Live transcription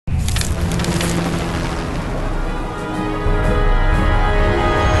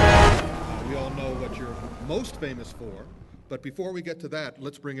most famous for. But before we get to that,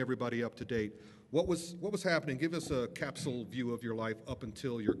 let's bring everybody up to date. What was happening? Give us a capsule view of your life up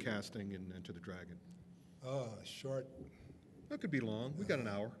until your casting in Enter the Dragon. Short. That could be long. We got an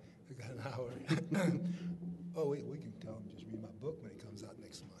hour. We got an hour. Oh, wait, we can tell them just read my book when it comes out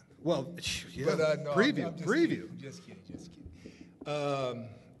next month. Well, yeah. But, no, preview. I'm just Preview. Kidding, just kidding.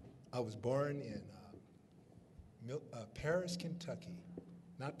 I was born in Paris, Kentucky.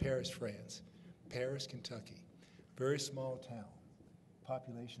 Not Paris, France. Paris, Kentucky. Very small town.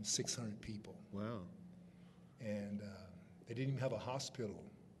 Population 600 people. Wow. And they didn't even have a hospital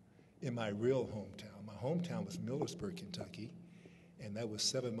in my real hometown. My hometown was Millersburg, Kentucky, and that was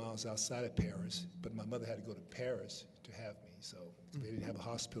 7 miles outside of Paris. But my mother had to go to Paris to have me, so they didn't have a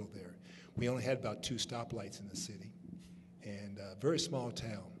hospital there. We only had about 2 stoplights in the city, and very small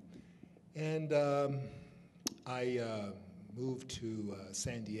town. And I moved to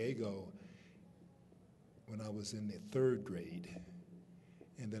San Diego when I was in the 3rd grade,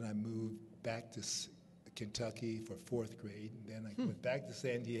 and then I moved back to Kentucky for 4th grade, and then I went back to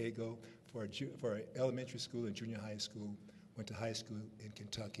San Diego for elementary school and junior high school, went to high school in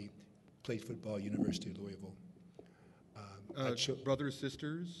Kentucky, played football at University of Louisville. Brothers,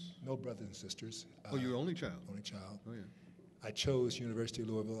 sisters? No brothers and sisters. Oh, you're only child? Only child. Oh, yeah. I chose University of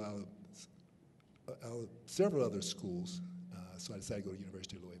Louisville out of several other schools, so I decided to go to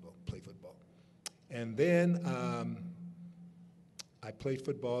University of Louisville, play football. And then I played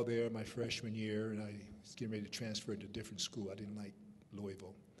football there my freshman year, and I was getting ready to transfer to a different school. I didn't like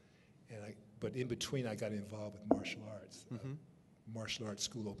Louisville. But in between, I got involved with martial arts. Mm-hmm. Martial arts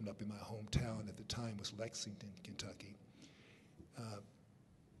school opened up in my hometown at the time was Lexington, Kentucky.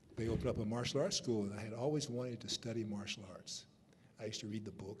 They opened up a martial arts school, and I had always wanted to study martial arts. I used to read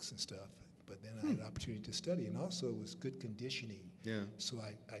the books and stuff, but then I had an opportunity to study, and also it was good conditioning. Yeah. So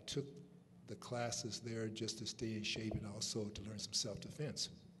I took the classes there just to stay in shape and also to learn some self-defense,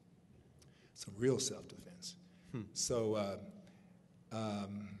 some real self-defense. So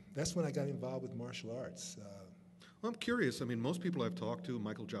that's when I got involved with martial arts. Well, I'm curious. I mean, most people I've talked to,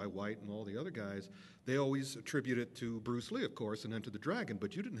 Michael Jai White and all the other guys, they always attribute it to Bruce Lee, of course, and Enter the Dragon.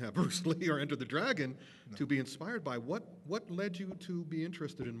 But you didn't have Bruce Lee or Enter the Dragon to be inspired by. What led you to be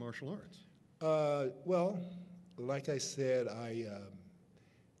interested in martial arts? Well, like I said,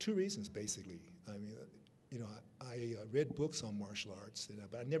 2 reasons, basically. I mean, I read books on martial arts,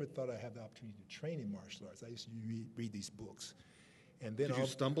 but I never thought I'd have the opportunity to train in martial arts. I used to read these books. And then did you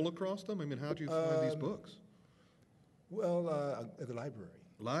stumble across them? I mean, how did you find these books? Well, at the library.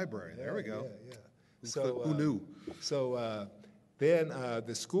 Library, there we go. Yeah. So, who knew? So then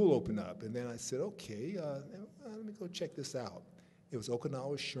the school opened up, and then I said, okay, let me go check this out. It was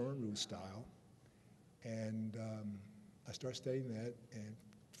Okinawa Shorin-ryu style, and I started studying that and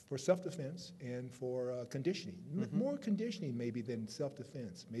for self-defense and for conditioning. More conditioning maybe than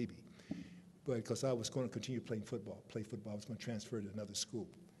self-defense, maybe. But because I was going to continue playing football, I was going to transfer to another school.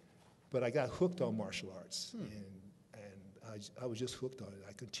 But I got hooked on martial arts, and I was just hooked on it.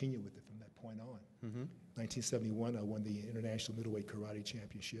 I continued with it from that point on. 1971, I won the International Middleweight Karate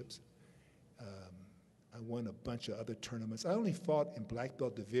Championships. I won a bunch of other tournaments. I only fought in black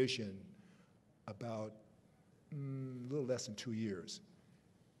belt division about a little less than 2 years.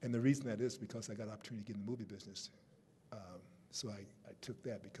 And the reason that is because I got an opportunity to get in the movie business. So I took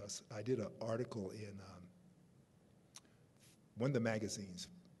that because I did an article in one of the magazines.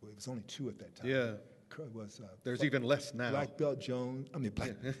 Well, it was only 2 at that time. Yeah. It was, there's even less now. Black Belt Jones. I mean,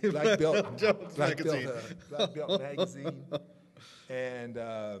 Black Belt Belt magazine. Black Belt magazine, and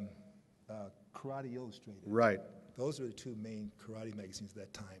Karate Illustrated. Right. Those were the 2 main karate magazines at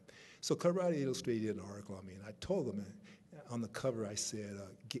that time. So Karate Illustrated did an article on me, and I told them on the cover, I said,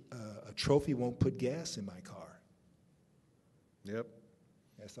 "A trophy won't put gas in my car." Yep.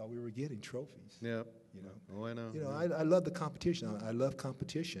 That's all we were getting, trophies. Yep. You know. Oh, I know. You know, I love the competition. I love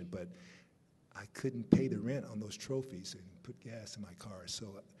competition, but I couldn't pay the rent on those trophies and put gas in my car.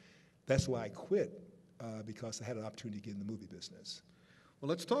 So that's why I quit, because I had an opportunity to get in the movie business. Well,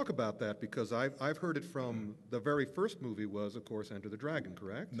 let's talk about that, because I've heard it from the very first movie was, of course, Enter the Dragon,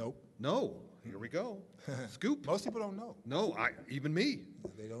 correct? Nope. No. Here we go. Scoop. Most people don't know. No, even me.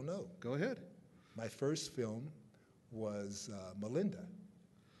 They don't know. Go ahead. My first film was Melinda.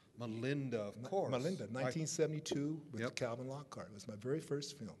 Melinda, of course. Melinda, 1972 with Calvin Lockhart. It was my very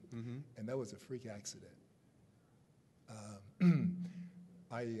first film, and that was a freak accident.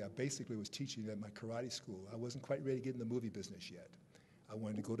 I basically was teaching at my karate school. I wasn't quite ready to get in the movie business yet. I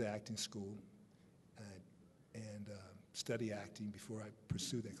wanted to go to acting school and study acting before I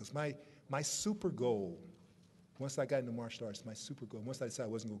pursued that. Because my super goal, once I got into martial arts, my super goal, once I decided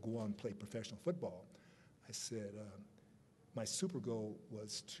I wasn't going to go on and play professional football, I said, my super goal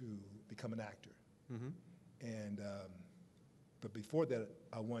was to become an actor. Mm-hmm. And, but before that,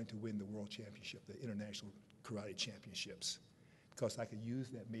 I wanted to win the world championship, the international karate championships, because I could use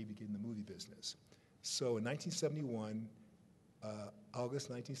that maybe to get in the movie business. So in 1971, August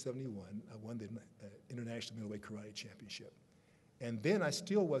 1971, I won the International Middleweight Karate Championship. And then I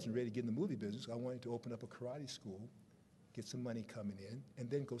still wasn't ready to get in the movie business. I wanted to open up a karate school, get some money coming in, and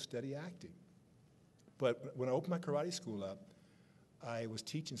then go study acting. But when I opened my karate school up, I was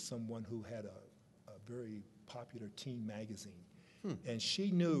teaching someone who had a very popular teen magazine. And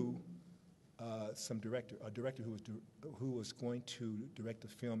she knew a director who was going to direct a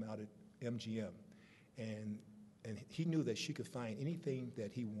film out at MGM. And he knew that she could find anything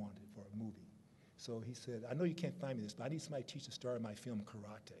that he wanted for a movie. So he said, I know you can't find me this, but I need somebody to teach the star of my film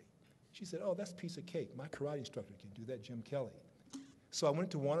karate. She said, oh, that's a piece of cake. My karate instructor can do that, Jim Kelly. So I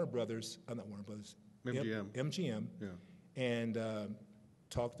went to Warner Brothers, not Warner Brothers, MGM, yeah. And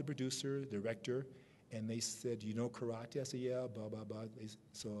talked to the producer, director, and they said, do you know karate? I said, yeah, blah, blah, blah.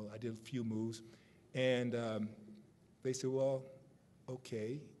 So I did a few moves. And they said, well,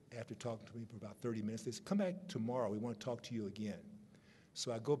 okay. After talking to me for about 30 minutes, they said, come back tomorrow. We want to talk to you again.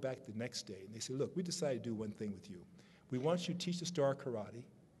 So I go back the next day, and they said, look, we decided to do one thing with you. We want you to teach the star karate.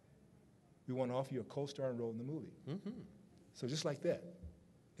 We want to offer you a co-starring role in the movie. Mm-hmm. So just like that,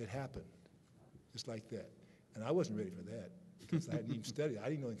 it happened, just like that. And I wasn't ready for that because I hadn't even studied. I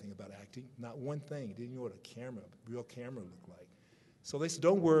didn't know anything about acting, not one thing. I didn't know what a real camera looked like. So they said,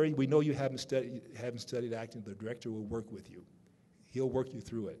 don't worry. We know you haven't studied acting. The director will work with you. He'll work you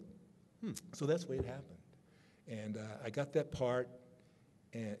through it. So that's the way it happened. And I got that part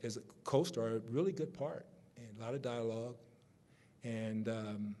and as a co-star, a really good part, and a lot of dialogue. And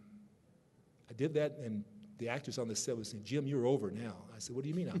I did that, and the actors on the set were saying, Jim, you're over now. I said, what do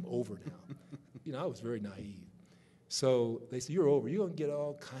you mean I'm over now? You know, I was very naive. So they said, you're over. You're going to get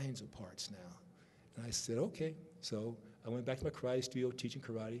all kinds of parts now. And I said, okay. So I went back to my karate studio teaching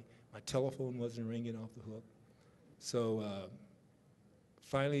karate. My telephone wasn't ringing off the hook. So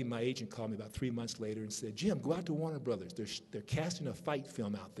finally, my agent called me about 3 months later and said, Jim, go out to Warner Brothers. They're casting a fight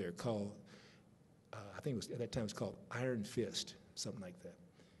film out there called, I think it was, at that time it was called Iron Fist, something like that.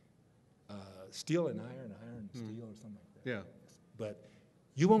 Steel and Iron, Iron and Steel, or something like that. Yeah. But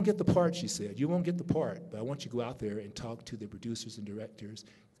you won't get the part, she said. You won't get the part, but I want you to go out there and talk to the producers and directors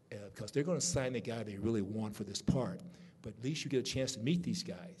because they're going to sign the guy they really want for this part. But at least you get a chance to meet these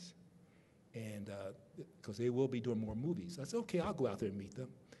guys. And because they will be doing more movies. I said, okay, I'll go out there and meet them.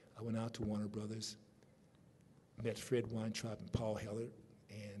 I went out to Warner Brothers, met Fred Weintraub and Paul Heller,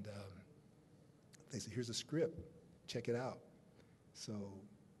 and they said, here's a script, check it out. So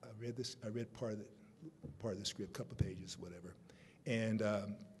I read part of the script, a couple of pages, whatever. And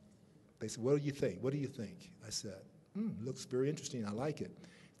they said, what do you think? What do you think? I said, looks very interesting, I like it.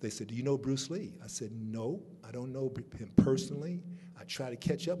 They said, do you know Bruce Lee? I said, no, I don't know him personally. I tried to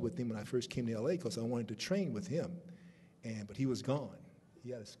catch up with him when I first came to LA because I wanted to train with him, but he was gone. He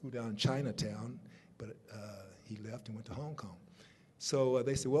had a school down in Chinatown, but he left and went to Hong Kong. So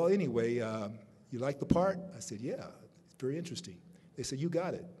they said, well, anyway, you like the part? I said, yeah, it's very interesting. They said, you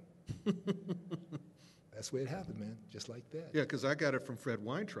got it. That's the way it happened, man, just like that. Yeah, because I got it from Fred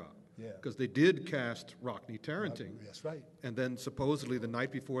Weintraub. Yeah. Because they did cast Rockne Tarrenting. That's right. And then supposedly the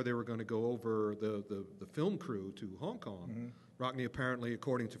night before they were going to go over the film crew to Hong Kong, Rockne apparently,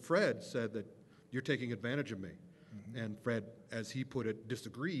 according to Fred, said that you're taking advantage of me. And Fred, as he put it,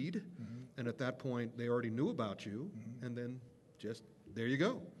 disagreed. And at that point, they already knew about you. And then just, there you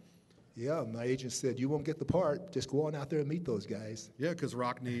go. Yeah, my agent said, you won't get the part. Just go on out there and meet those guys. Yeah, because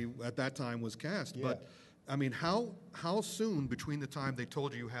Rockne at that time was cast. Yeah. But, I mean, how soon between the time they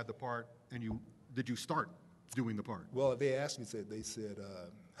told you had the part and did you start doing the part? Well, they asked me, they said,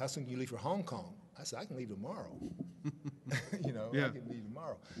 how soon can you leave for Hong Kong? I said, I can leave tomorrow. You know, Yeah. I can leave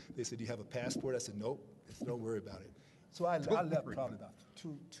tomorrow. They said, do you have a passport? I said, nope, don't worry about it. So I left probably about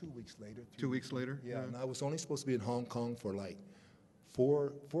two weeks later. 2 weeks later? Yeah, and I was only supposed to be in Hong Kong for like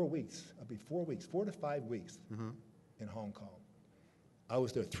four weeks. I'd be 4 weeks, 4 to 5 weeks in Hong Kong. I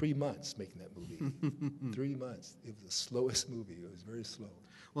was there 3 months making that movie. 3 months. It was the slowest movie. It was very slow.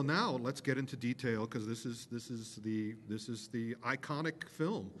 Well, now let's get into detail because this is the iconic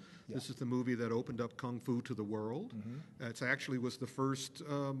film. Yeah. This is the movie that opened up Kung Fu to the world. It actually was the first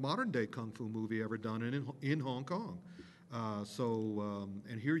modern day Kung Fu movie ever done in Hong Kong.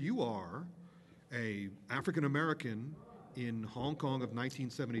 And here you are, a African American in Hong Kong of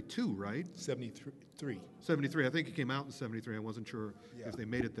 1972, right? 73. 73. I think it came out in 73. I wasn't sure if they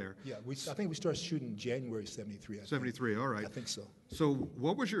made it there. Yeah, I think we started shooting January 73. 73, all right. I think so. So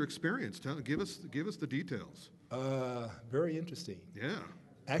what was your experience? Give us the details. Very interesting. Yeah.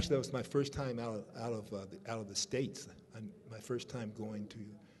 Actually, that was my first time out of the States. My first time going to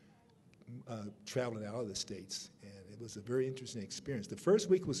traveling out of the States, and it was a very interesting experience. The first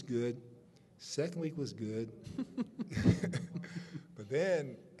week was good. Second week was good. But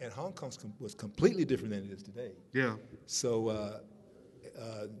then, and Hong Kong was completely different than it is today. Yeah. So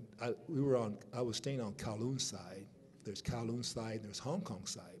I was staying on Kowloon side. There's Kowloon side and there's Hong Kong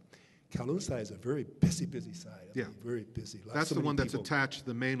side. Kowloon side is a very busy side. I mean, very busy. That's the one that's attached to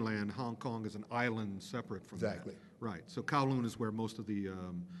the mainland. Hong Kong is an island separate from Exactly. that. Right. So Kowloon is where most of the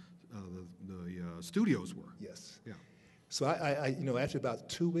studios were. Yes. Yeah. So I after about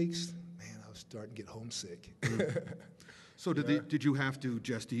 2 weeks, man, I was starting to get homesick. So did you have to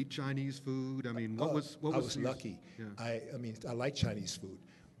just eat Chinese food? I mean, what was I was lucky. Yeah. I like Chinese food,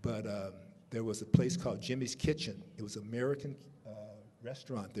 but there was a place called Jimmy's Kitchen. It was an American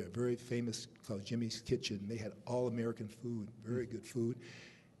restaurant there, very famous, called Jimmy's Kitchen. They had all American food, very good food.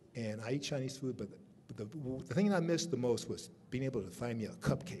 And I eat Chinese food, but the thing I missed the most was being able to find me a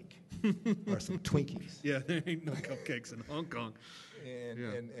cupcake or some Twinkies. Yeah, there ain't no cupcakes in Hong Kong. And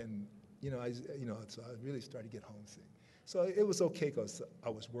so I really started to get homesick. So it was okay because I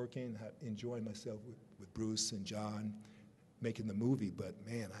was working, enjoying myself with Bruce and John, making the movie. But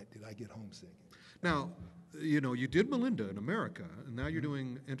man, did I get homesick? Now, you did Melinda in America, and now you're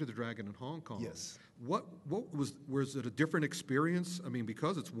doing Enter the Dragon in Hong Kong. Yes. What was it a different experience? I mean,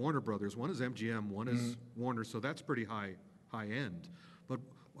 because it's Warner Brothers, one is MGM, one is Warner, so that's pretty high end. But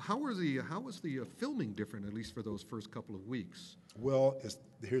how was the filming different, at least for those first couple of weeks? Well,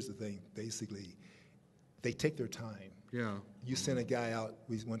 here's the thing. Basically, they take their time. Yeah. You send a guy out.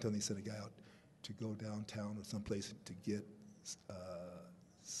 One time they sent a guy out to go downtown or someplace to get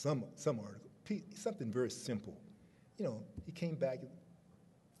some article, something very simple. He came back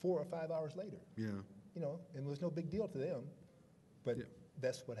 4 or 5 hours later. Yeah. And it was no big deal to them, but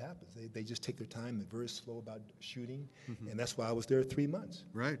that's what happens. They just take their time. They're very slow about shooting, and that's why I was there 3 months.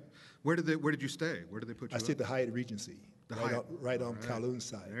 Right. Where did you stay? Where did they put you? I stayed at the Hyatt Regency, right on Kowloon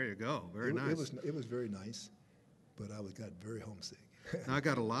side. There you go. Very nice. It was very nice, but I got very homesick. Now, I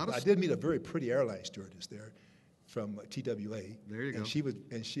got a lot of. I did meet a very pretty airline stewardess there, from TWA. There you go.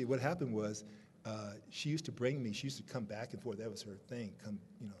 And what happened was, she used to bring me. She used to come back and forth. That was her thing. Her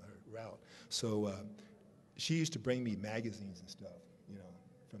route. So she used to bring me magazines and stuff,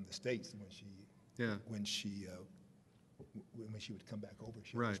 from the States when she would come back over.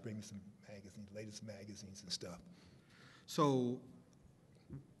 She would always bring me some magazines, latest magazines and stuff. So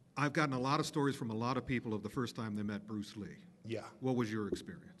I've gotten a lot of stories from a lot of people of the first time they met Bruce Lee. Yeah. What was your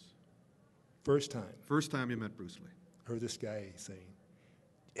experience? First time. First time you met Bruce Lee. Heard this guy saying,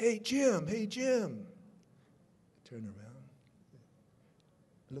 "Hey Jim, hey Jim." Turned around,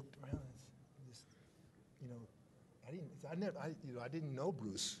 looked around, I didn't know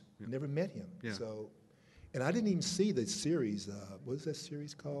Bruce. Yeah. Never met him. Yeah. So, and I didn't even see the series. What is that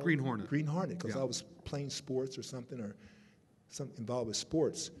series called? Green Hornet. Green Hornet, because I was playing sports or something, or something involved with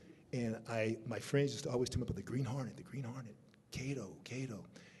sports. And my friends used to always tell me about the Green Hornet, Kato.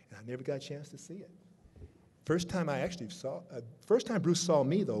 And I never got a chance to see it. First time Bruce saw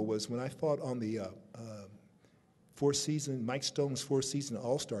me, though, was when I fought on the Mike Stone's four-season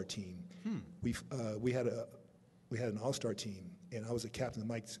All-Star team. We had an All-Star team, and I was a captain of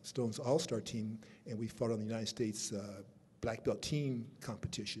Mike Stone's All-Star team, and we fought on the United States Black Belt Team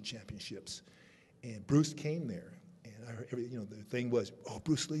Competition Championships. And Bruce came there, and I heard the thing was, "Oh,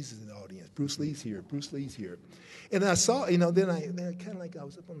 Bruce Lee's in the audience. Bruce Lee's here. Bruce Lee's here." And I saw, then I kind of like I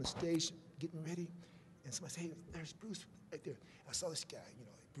was up on the stage getting ready, and somebody said, "Hey, there's Bruce right there." I saw this guy,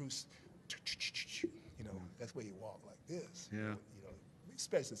 Bruce, that's where he walked like this. Yeah.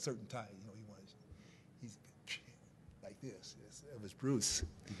 Especially at certain times, he's like this. It was Bruce.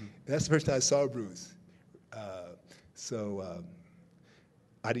 That's the first time I saw Bruce. So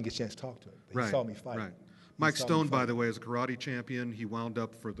I didn't get a chance to talk to him. But he saw me fight. Right. Mike Stone, by the way, is a karate champion. He wound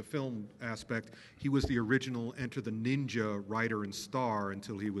up, for the film aspect, he was the original Enter the Ninja writer and star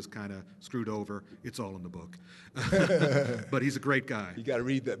until he was kind of screwed over. It's all in the book. But he's a great guy. You got to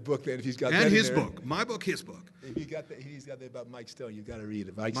read that book then if he's got that. And his book. My book, his book. If he's got that about Mike Stone, you got to read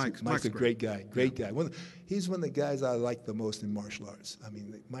it. Mike's a great guy. Great guy. He's one of the guys I like the most in martial arts. I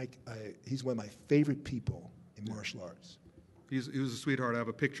mean, Mike, he's one of my favorite people in martial arts. He was a sweetheart. I have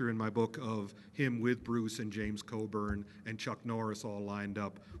a picture in my book of him with Bruce and James Coburn and Chuck Norris all lined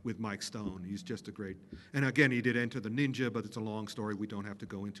up with Mike Stone. He's just a great. And again, he did Enter the Ninja, but it's a long story we don't have to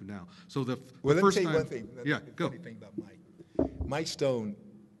go into now. So the first time. Let me tell you one thing. Yeah, go. Funny thing about Mike. Mike Stone,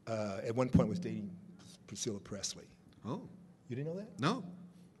 at one point, was dating Priscilla Presley. Oh. You didn't know that? No.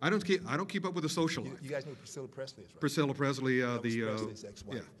 I don't keep up with the social life. You guys know who Priscilla Presley is, right? Priscilla Presley, Presley's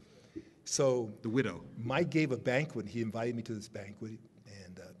ex-wife. Yeah. So The widow. Mike gave a banquet. He invited me to this banquet,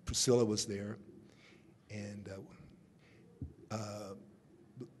 and Priscilla was there, and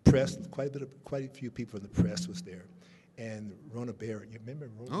press. Quite a few people from the press was there, and Rona Barrett. You remember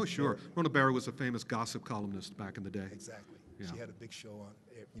Rona? Oh, sure. Barrett? Rona Barrett was a famous gossip columnist back in the day. Exactly. Yeah. She had a big show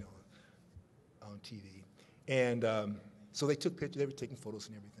on TV, and so they took pictures. They were taking photos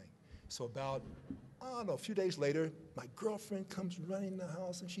and everything. So about, I don't know, a few days later, my girlfriend comes running in the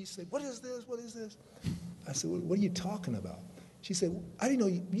house, and she said, "What is this? What is this?" I said, "What are you talking about?" She said, "I didn't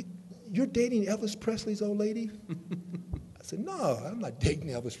know you're dating Elvis Presley's old lady." I said, "No, I'm not dating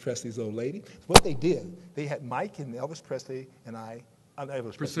Elvis Presley's old lady." What they did, they had Mike and Elvis Presley and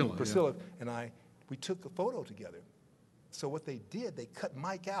Priscilla and I, we took a photo together. So what they did, they cut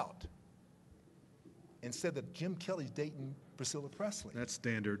Mike out and said that Jim Kelly's dating Priscilla Presley. That's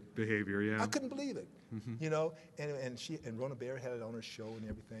standard behavior, yeah. I couldn't believe it, and Rona Barrett had it on her show and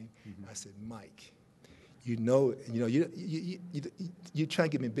everything. Mm-hmm. I said, "Mike, you trying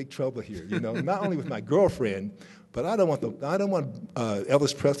to get me in big trouble here. Not only with my girlfriend, but I don't want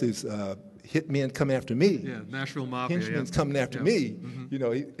Elvis Presley's hitmen coming after me. Yeah, Nashville Mafia. Henchmen's coming after me. Mm-hmm.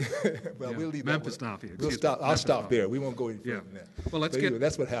 We'll leave Memphis that Mafia. I'll stop there. We won't go any further than that. Well,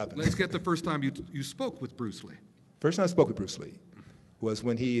 that's what happened. Let's get the first time you spoke with Bruce Lee. First time I spoke with Bruce Lee was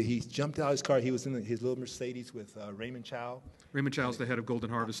when he jumped out of his car. He was in his little Mercedes with Raymond Chow. Raymond Chow's the head of Golden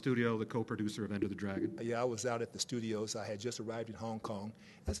Harvest Studio, the co-producer of Enter the Dragon. Yeah, I was out at the studios. I had just arrived in Hong Kong.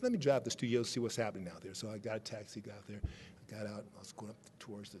 I said, "Let me drive the studios, see what's happening out there." So I got a taxi, got out there. I got out, I was going up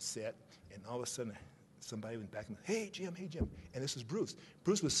towards the set, and all of a sudden, somebody went back and said, hey, Jim. And this is Bruce.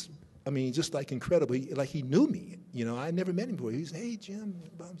 Bruce was, just like incredible. He knew me. I never met him before. He said, "Hey, Jim,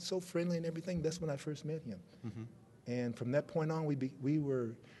 I'm so friendly and everything." That's when I first met him. Mm-hmm. And from that point on,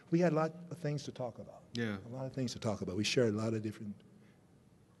 we had a lot of things to talk about. Yeah. A lot of things to talk about. We shared a lot of different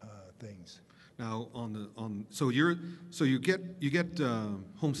things. Now, so you get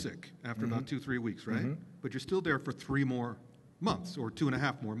homesick after about 2-3 weeks, right? Mm-hmm. But you're still there for 3 more months or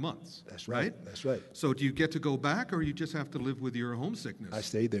 2.5 more months. That's right. That's right. So do you get to go back, or you just have to live with your homesickness? I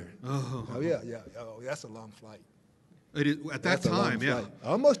stayed there. Oh yeah. Oh, that's a long flight. It is at that time, yeah. I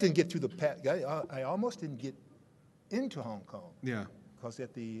almost didn't get through I almost didn't get into Hong Kong. Yeah. Because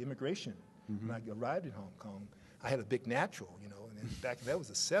at the immigration, when I arrived in Hong Kong, I had a big natural, and back that was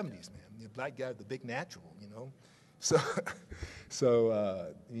the 70s, man. The black guy with the big natural, So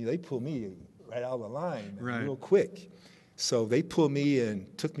they pulled me right out of the line real quick. So they pulled me and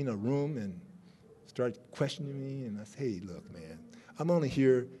took me in a room and started questioning me. And I said, "Hey, look, man, I'm only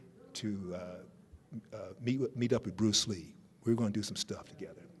here to meet up with Bruce Lee. We're going to do some stuff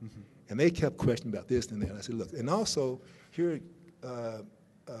together." Mm-hmm. And they kept questioning about this and that. And I said, "Look, and also here,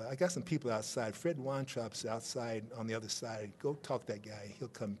 I got some people outside. Fred Weintraub's outside on the other side. Go talk to that guy. He'll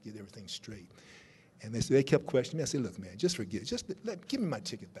come get everything straight." And they kept questioning me. I said, "Look, man, just forget it. Just give me my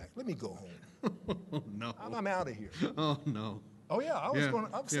ticket back. Let me go home." Oh, no. I'm out of here. Oh, no. Oh, yeah. I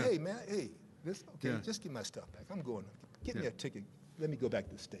was saying, "Hey, man, just give my stuff back. I'm going. Get me a ticket. Let me go back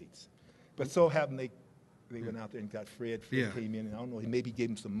to the States." But so happened they went out there and got Fred. Fred came in, and I don't know, he maybe gave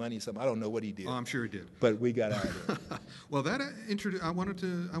him some money or something. I don't know what he did. Oh, I'm sure he did. But we got out of there. Well, that I wanted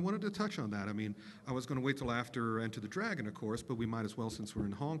to touch on that. I was going to wait till after Enter the Dragon, of course, but we might as well since we're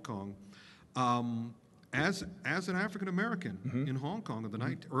in Hong Kong. As an African American in Hong Kong in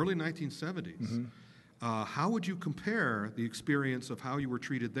the early 1970s, how would you compare the experience of how you were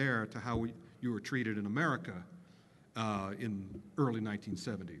treated there to how you were treated in America in early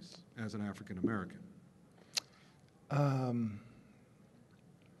 1970s as an African American? I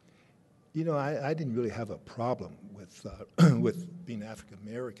didn't really have a problem with with being African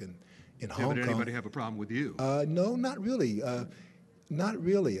American in Hong Kong. Did anybody have a problem with you? No, not really. Not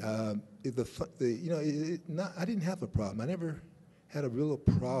really. I didn't have a problem. I never had a real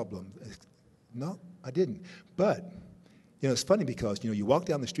problem. No, I didn't. But it's funny because you walk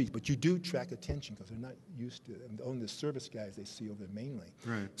down the streets, but you do attract attention because they're not used to only the service guys they see over there mainly.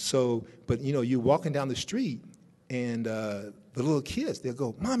 Right. So, but you're walking down the street. And the little kids, they'll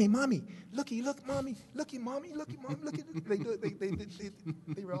go, "Mommy, looky, mommy, looky, mommy, looky, mom, look at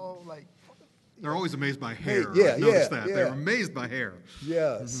it." They were all like, they're always amazed by hair. Yeah, I've noticed that. They're amazed by hair.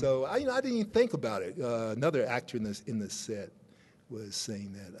 Yeah. So I didn't even think about it. Another actor in the set, was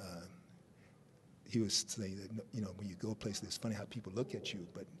saying that he was saying that, you know, when you go places, it's funny how people look at you,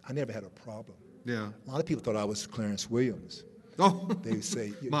 but I never had a problem. Yeah. A lot of people thought I was Clarence Williams. Oh. They would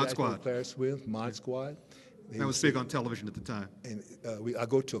say, Mod Squad. Clarence Williams, Mod Squad. That was big on television at the time. And I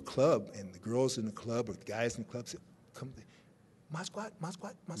go to a club, and the girls in the club or the guys in the club say, come, Mod Squad, Mod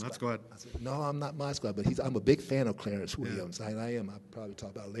Squad, Mod Squad. Mod Squad. I said, no, I'm not Mod Squad, but I'm a big fan of Clarence Williams. I am. I'll probably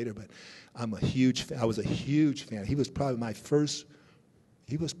talk about it later, but I'm a huge fan. I was a huge fan. He was probably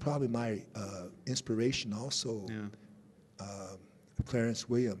my inspiration also. Yeah. Clarence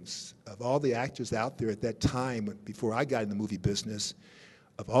Williams. Of all the actors out there at that time, before I got in the movie business,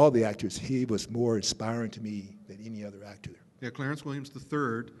 of all the actors, he was more inspiring to me than any other actor. Yeah, Clarence Williams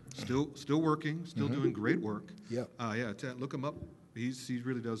III, still working, still doing great work. Yeah. Look him up. He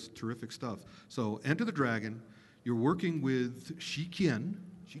really does terrific stuff. So, Enter the Dragon. You're working with Shi Qian,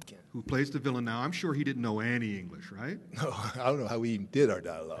 who plays the villain. Now, I'm sure he didn't know any English, right? No, I don't know how we even did our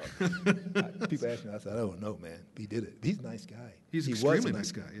dialogue. People ask me, I said, I don't know, man. He did it. He's a nice guy. He's an extremely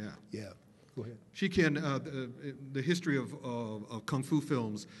nice guy, yeah. Yeah. Go ahead. Shi Qian, the history of Kung Fu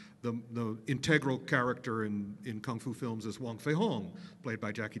films, the integral character in Kung Fu films is Wong Fei Hong, played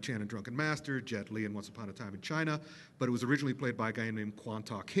by Jackie Chan in Drunken Master, Jet Li in Once Upon a Time in China, but it was originally played by a guy named Quan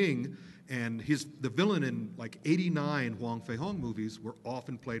Ta King, and the villain in like 89 Wong Fei Hong movies were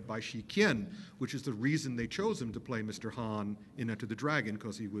often played by Shi Qian, which is the reason they chose him to play Mr. Han in Enter the Dragon,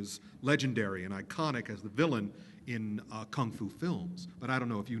 because he was legendary and iconic as the villain in Kung Fu films. But I don't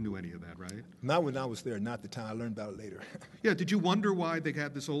know if you knew any of that, right? Not when I was there, not the time. I learned about it later. Yeah, did you wonder why they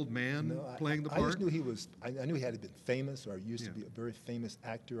had this old man playing the part? I just knew I knew he had been famous or used to be a very famous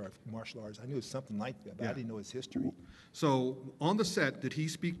actor or martial artist. I knew it was something like that, but I didn't know his history. So on the set, did he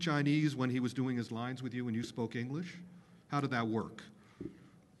speak Chinese when he was doing his lines with you and you spoke English? How did that work?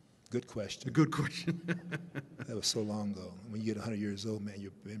 Good question. A good question. That was so long ago. When you get 100 years old, man,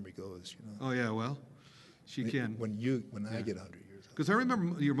 your memory goes, you know. Oh, yeah, well, Shi Qian. When I get 100 years old. Because I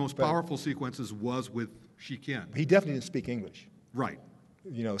remember your most powerful sequences was with Shi Qian. He definitely didn't speak English. Right.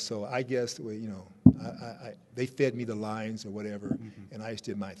 You know, so I guess, you know, they fed me the lines or whatever, and I just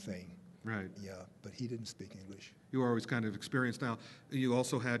did my thing. Right. Yeah, but he didn't speak English. You were always kind of experienced. Now, you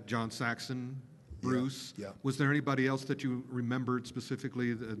also had John Saxon, Bruce. Yeah. Was there anybody else that you remembered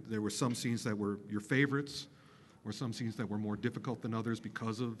specifically? There were some scenes that were your favorites, or some scenes that were more difficult than others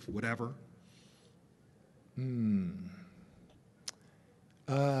because of whatever? No,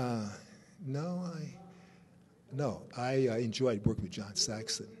 I enjoyed working with John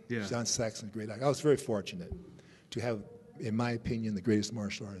Saxon. Yeah. John Saxon, great actor. I was very fortunate to have, in my opinion, the greatest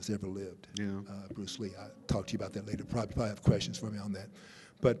martial artist ever lived. Yeah. Bruce Lee. I'll talk to you about that later. Probably have questions for me on that.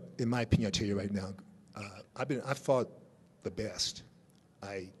 But in my opinion, I'll tell you right now, I fought the best.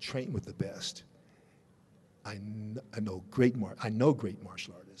 I trained with the best. I know great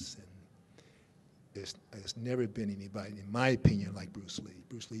martial artists, and there's never been anybody, in my opinion, like Bruce Lee.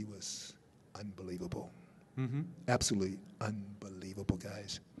 Bruce Lee was unbelievable. Absolutely unbelievable,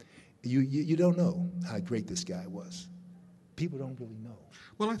 guys. You don't know how great this guy was. People don't really know.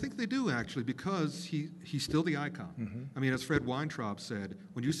 Well, I think they do, actually, because he's still the icon. I mean, as Fred Weintraub said,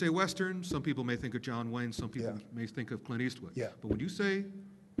 when you say Western, some people may think of John Wayne, some people may think of Clint Eastwood. Yeah. But when you say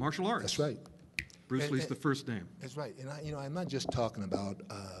martial arts, that's right. Bruce Lee's the first name. That's right. And I'm not just talking about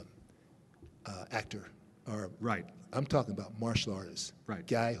actor. Right. I'm talking about martial artist. Right.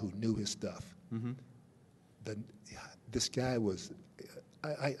 Guy who knew his stuff. This guy was.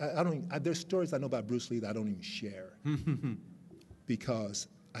 There's stories I know about Bruce Lee that I don't even share because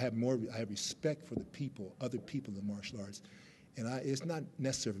I have respect for the people, other people in martial arts, and it's not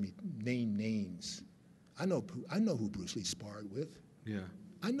necessary for me to name names. I know who Bruce Lee sparred with. Yeah.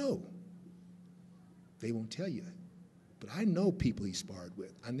 I know. They won't tell you, but I know people he sparred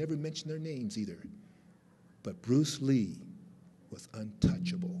with. I never mention their names either, but Bruce Lee was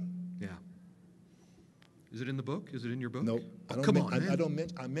untouchable. Yeah. Is it in the book? Is it in your book? No. Oh, come on, man.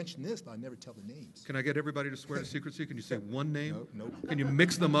 I mention this, but I never tell the names. Can I get everybody to swear to secrecy? Can you say one name? No. Can you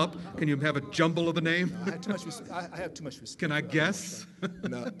mix them up? Can you have a jumble of a name? I have too much respect. Can I guess?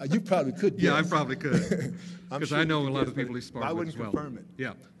 No, you probably could guess. Yeah, I probably could. Because sure I know a lot guess, of people he sparred I with wouldn't as well. confirm it.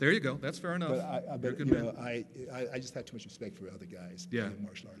 Yeah, there you go. That's fair enough. But You're a good man. I just have too much respect for other guys in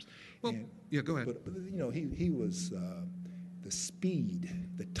martial arts. Well, yeah, go ahead. But he was the speed,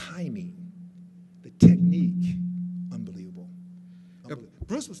 the timing, the technique, unbelievable.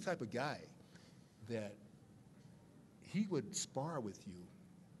 Bruce was the type of guy that he would spar with you.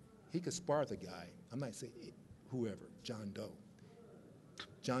 He could spar the guy. I might say whoever, John Doe.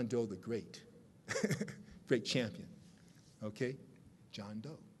 John Doe the great, great champion. Okay? John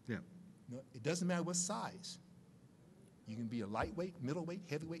Doe. Yeah. No, it doesn't matter what size. You can be a lightweight, middleweight,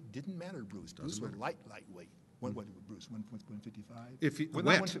 heavyweight. Didn't matter to Bruce. Bruce was lightweight. What was Bruce? 155. If he Well,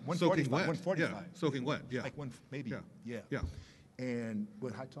 wet, 145, soaking wet, 145. yeah, soaking wet, yeah, Like one, maybe. Yeah. Yeah. yeah, And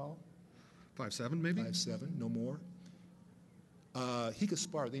what? How tall? 5'7", maybe. 5'7", no more. He could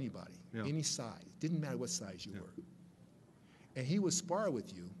spar with anybody, Yeah. any size. Didn't matter what size you were. And he would spar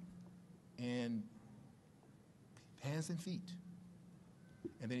with you, and hands and feet.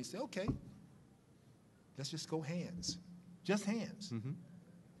 And then he'd say, okay, let's just go hands. Just hands. Mm-hmm.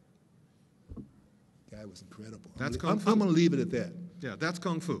 Guy was incredible. That's I'm Kung Fu. going to leave it at that. Yeah, that's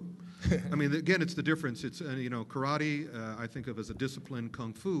Kung Fu. I mean, again, it's the difference. It's, karate, I think of as a discipline.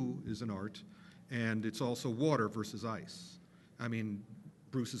 Kung Fu is an art, and it's also water versus ice. I mean,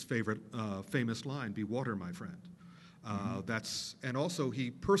 Bruce's favorite famous line, "Be water, my friend." And also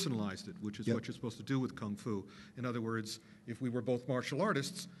he personalized it, which is what you're supposed to do with Kung Fu. In other words, if we were both martial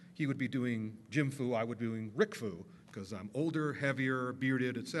artists, he would be doing Jim Fu, I would be doing Ric Fu, because I'm older, heavier,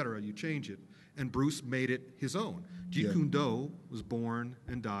 bearded, etc. You change it. And Bruce made it his own. Jeet Kune Do was born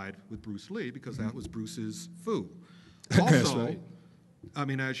and died with Bruce Lee because that was Bruce's Fu. Also, That's right. I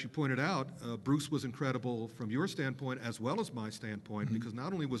mean, as you pointed out, Bruce was incredible from your standpoint as well as my standpoint, because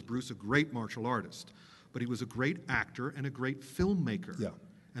not only was Bruce a great martial artist, but he was a great actor and a great filmmaker. Yeah.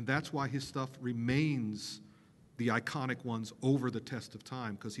 And that's why his stuff remains the iconic ones over the test of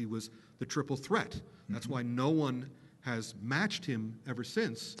time, because he was the triple threat. That's why no one has matched him ever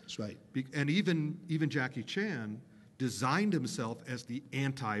since. That's right. And even Jackie Chan designed himself as the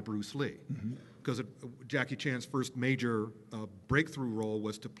anti-Bruce Lee. Because Jackie Chan's first major breakthrough role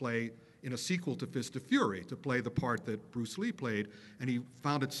was to play in a sequel to Fist of Fury, to play the part that Bruce Lee played, and he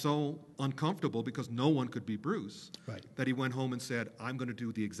found it so uncomfortable because no one could be Bruce, that he went home and said, I'm going to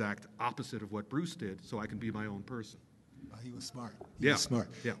do the exact opposite of what Bruce did so I can be my own person. He was smart. He was smart.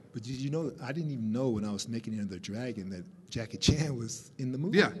 Yeah. But did you know, I didn't even know when I was making Enter the Dragon that Jackie Chan was in the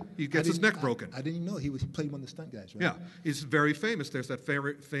movie. Yeah, he gets his neck broken. I didn't even know. He played one of the stunt guys, right? Yeah, it's very famous. There's that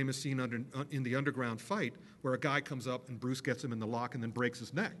famous scene in the underground fight where a guy comes up and Bruce gets him in the lock and then breaks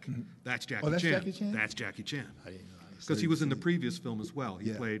his neck. That's Jackie Chan. Jackie Chan? That's Jackie Chan. I didn't know. Because he was in the previous film as well.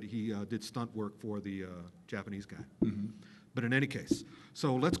 He did stunt work for the Japanese guy. But in any case,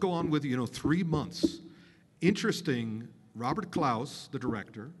 so let's go on with 3 months. Interesting. Robert Klaus, the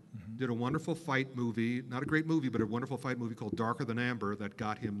director, did a wonderful fight movie, not a great movie, but a wonderful fight movie called Darker Than Amber that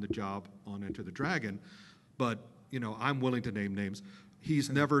got him the job on Enter the Dragon. But, I'm willing to name names. He's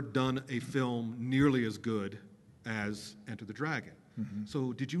never done a film nearly as good as Enter the Dragon.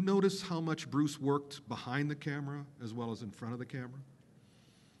 So did you notice how much Bruce worked behind the camera as well as in front of the camera?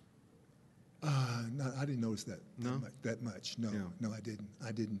 No, I didn't notice that. No? That much. No, no, I didn't.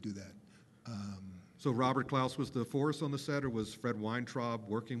 I didn't do that. So Robert Klaus was the force on the set, or was Fred Weintraub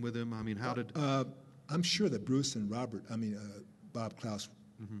working with him? I mean, how did... I'm sure that Bruce and Bob Klaus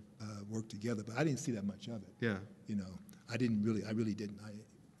worked together, but I didn't see that much of it. Yeah. I really didn't.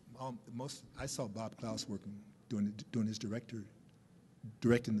 I saw Bob Klaus working, doing his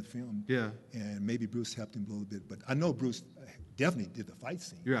directing the film. Yeah. And maybe Bruce helped him a little bit, but I know Bruce definitely did the fight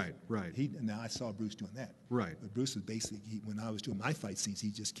scene. Right. Now I saw Bruce doing that. Right. But Bruce was basically, when I was doing my fight scenes,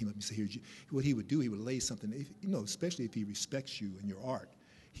 he just came up and said, "Here," what he would do, he would lay something, especially if he respects you and your art,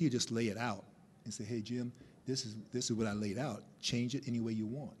 he would just lay it out and say, "Hey, Jim, this is what I laid out. Change it any way you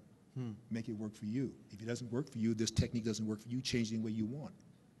want. Make it work for you. If it doesn't work for you, this technique doesn't work for you, change it any way you want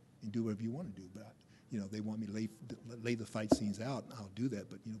and do whatever you want to do." But they want me to lay the fight scenes out, I'll do that.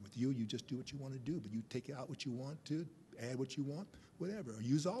 But with you just do what you want to do. But you take out what you want to, add what you want, whatever, or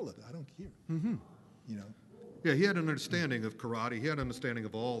use all of it. I don't care. Yeah, he had an understanding of karate. He had an understanding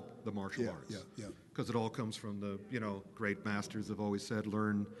of all the martial arts. Yeah. Because it all comes from the, great masters have always said,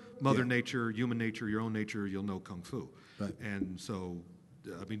 learn Mother Nature, human nature, your own nature, you'll know Kung Fu. Right. And so,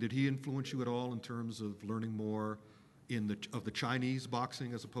 I mean, did he influence you at all in terms of learning more of the Chinese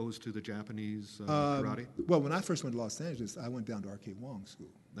boxing as opposed to the Japanese karate? Well, when I first went to Los Angeles, I went down to R.K. Wong School.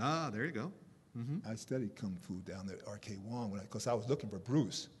 Ah, there you go. I studied Kung Fu down there at R.K. Wong because I was looking for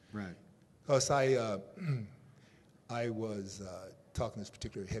Bruce. Right. Because I was talking to this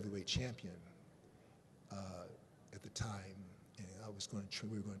particular heavyweight champion at the time, and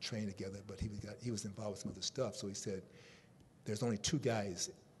we were going to train together, but he was involved with some other stuff. So he said, "There's only 2 guys,"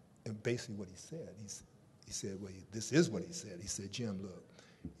 and basically what he said, he said, well, this is what he said. He said, "Jim, look,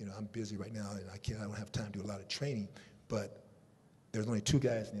 I'm busy right now, and I don't have time to do a lot of training, but there's only 2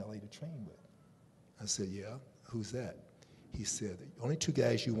 guys in LA to train with." I said, "Yeah, who's that?" He said, "The only 2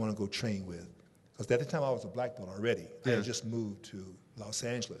 guys you want to go train with," because at the time I was a black belt already. Yeah. I had just moved to Los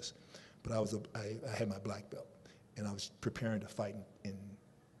Angeles, but I had my black belt, and I was preparing to fight in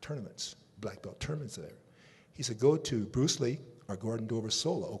tournaments, black belt tournaments there. He said, go to Bruce Lee or Gordon Dover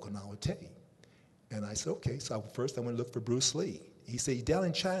Sola, Okinawa Te. And I said, okay. So first I went to look for Bruce Lee. He said, he's down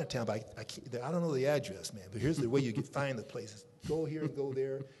in Chinatown, but I don't know the address, man. But here's the way you can find the places. Go here and go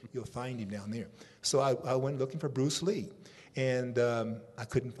there. You'll find him down there. So I went looking for Bruce Lee, and I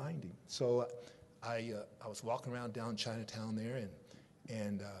couldn't find him. So I was walking around down Chinatown there,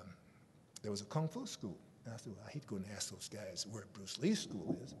 and there was a kung fu school. And I said, well, I hate to go and ask those guys where Bruce Lee's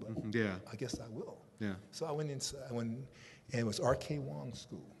school is, but I guess I will. Yeah. So I went inside, and it was R.K. Wong's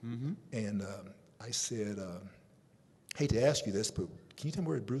school. And I said, hate to ask you this, but can you tell me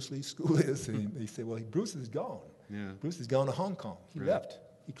where Bruce Lee's school is? And he said, well, Bruce is gone. Yeah. Bruce is gone to Hong Kong. He left.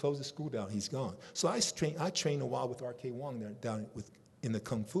 He closed the school down. He's gone. So I trained a while with R.K. Wong there down in the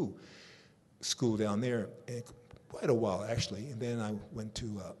kung fu school down there, and quite a while actually. And then I went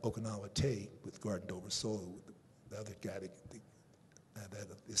to Okinawa Te with Gordon Dover Sola, the other guy that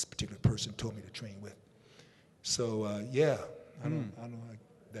this particular person told me to train with. So I don't know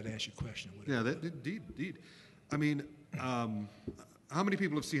that answers your question. Yeah, indeed. I mean, how many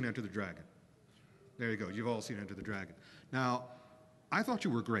people have seen Enter the Dragon? There you go. You've all seen Enter the Dragon. Now, I thought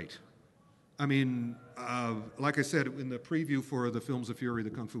you were great. I mean, like I said in the preview for the Films of Fury, the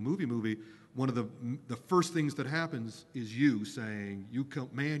Kung Fu movie, one of the first things that happens is you saying, you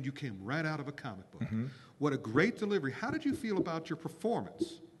came right out of a comic book. What a great delivery. How did you feel about your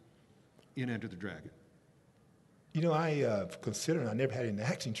performance in Enter the Dragon? You know, considering I never had an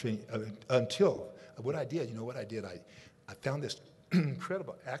acting training until what I did, I found this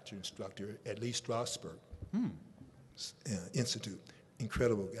incredible actor instructor at Lee Strasberg Institute,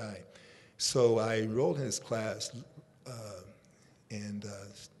 incredible guy. So I enrolled in his class, and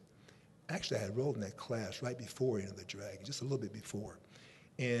actually I enrolled in that class right before Enter the Dragon, just a little bit before.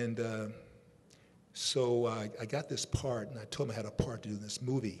 And so I got this part, and I told him I had a part to do in this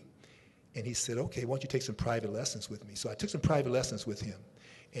movie. And he said, okay, why don't you take some private lessons with me? So I took some private lessons with him,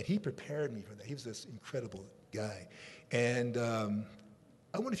 and he prepared me for that. He was this incredible guy. And I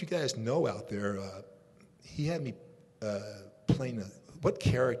wonder if you guys know out there, he had me playing what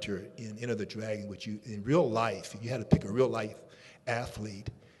character in Enter the Dragon would you, in real life, if you had to pick a real life athlete,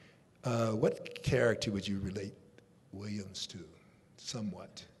 what character would you relate Williams to,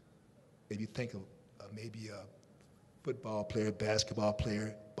 somewhat? Maybe think of maybe a football player, basketball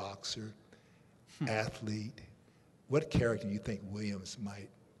player, boxer, athlete. What character do you think Williams might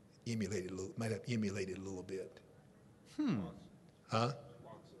have emulated a little bit? Huh?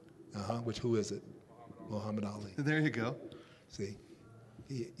 Who is it? Muhammad Ali. There you go. See,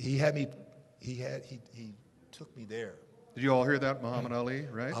 he had me. He took me there. Did you all hear that, Muhammad Ali?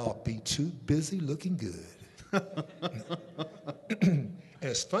 Right? I'll be too busy looking good. And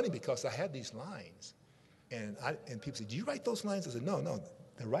it's funny because I had these lines, and people said, "Do you write those lines?" I said, "No.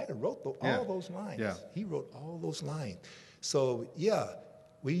 The writer wrote all those lines. Yeah. He wrote all those lines." So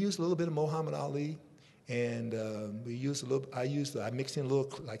we used a little bit of Muhammad Ali, and we used a little. I mixed in a little,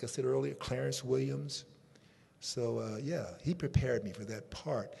 like I said earlier, Clarence Williams. So he prepared me for that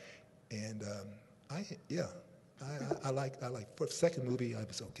part, and I like for the second movie I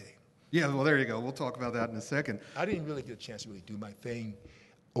was okay. Yeah, well, there you go. We'll talk about that in a second. I didn't really get a chance to really do my thing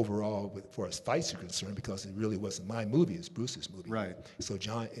overall for as fights are concerned because it really wasn't my movie; it's Bruce's movie. Right. So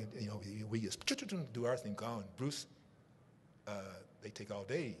John, we just do our thing. Gone. Bruce, they take all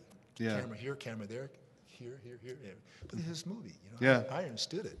day. Yeah. Camera here, camera there, here. But it's his movie. I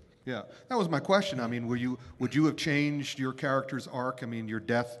understood it. Yeah, that was my question. I mean, would you have changed your character's arc? I mean, your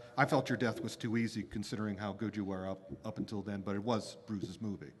death. I felt your death was too easy considering how good you were up until then. But it was Bruce's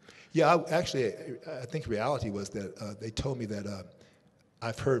movie. Yeah, I think reality was that they told me that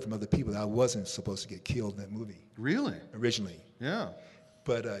I've heard from other people that I wasn't supposed to get killed in that movie. Really? Originally. Yeah.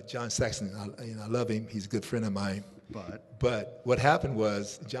 But John Saxon, I love him. He's a good friend of mine. But what happened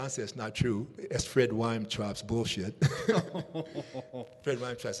was, John said it's not true. It's Fred Weintraub's bullshit. Fred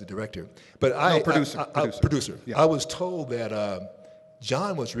Weintraub's the director. But producer. Yeah. I was told that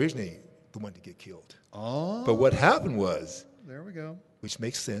John was originally the one to get killed. Oh. But what happened was, there we go. Which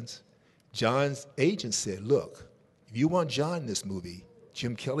makes sense, John's agent said, look, if you want John in this movie,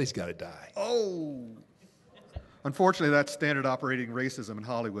 Jim Kelly's got to die. Oh. Unfortunately, that's standard operating racism in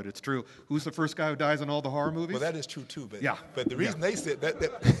Hollywood. It's true. Who's the first guy who dies in all the horror movies? Well, that is true, too. But, yeah. But the reason they said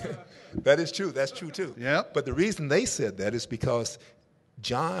that is true. That's true, too. Yeah. But the reason they said that is because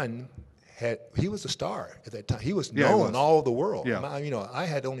John he was a star at that time. He was known in all the world. Yeah. I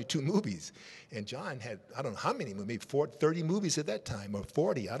had only 2 movies. And John had, I don't know how many, maybe 30 movies at that time, or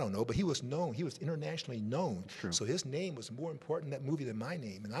 40, I don't know. But he was known. He was internationally known. True. So his name was more important in that movie than my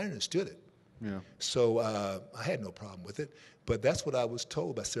name, and I understood it. Yeah. So I had no problem with it. But that's what I was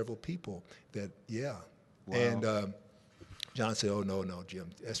told by several people, that, Wow. And John said, "Oh no, Jim,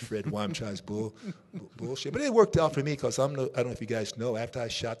 that's Fred Weintraub's bullshit." But it worked out for me because I don't know if you guys know. After I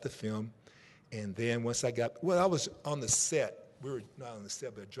shot the film, and then once I was on the set. We were not on the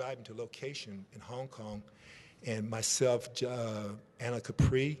set, but driving to location in Hong Kong, and myself, Anna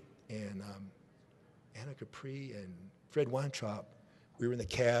Capri, and Fred Weintraub. We were in the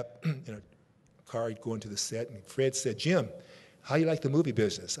cab in a car going to the set, and Fred said, "Jim, how you like the movie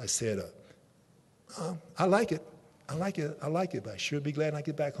business?" I said, "I like it. I like it, but I sure be glad I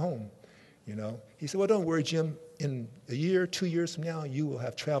get back home." You know, he said, "Well, don't worry, Jim. In a year, 2 years from now, you will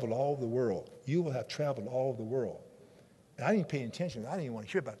have traveled all over the world. You will have traveled all over the world." And I didn't pay attention. I didn't even want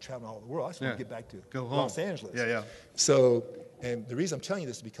to hear about traveling all over the world. I just want to get back to Los Angeles. Yeah. So, and the reason I'm telling you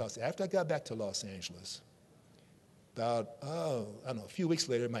this is because after I got back to Los Angeles, about, I don't know, a few weeks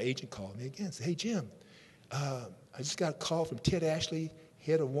later, my agent called me again and said, "Hey, Jim, I just got a call from Ted Ashley,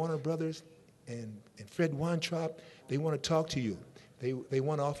 head of Warner Brothers, and Fred Weintraub. They want to talk to you. They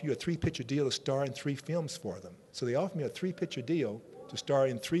want to offer you a 3-picture deal to star in 3 films for them." So they offered me a 3-picture deal to star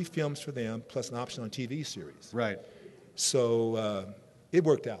in 3 films for them, plus an option on TV series. Right. So it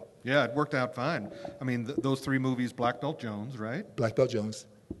worked out. Yeah, it worked out fine. I mean, those 3 movies, Black Belt Jones, right? Black Belt Jones.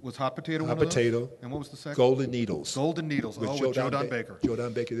 Was Hot Potato one Hot of those? Potato. And what was the second? Golden Needles. Golden Needles. With Joe Don Baker. Joe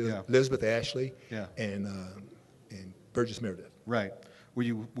Don Baker, Yeah. Elizabeth Ashley, Yeah. and Burgess Meredith. Right. Were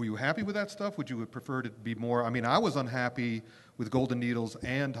you happy with that stuff? Would you have preferred it to be more? I mean, I was unhappy with Golden Needles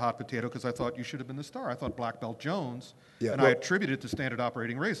and Hot Potato because I thought you should have been the star. I thought Black Belt Jones, I attributed it to standard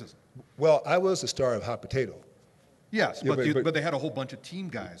operating racism. Well, I was the star of Hot Potato. Yes, Yeah, but they had a whole bunch of team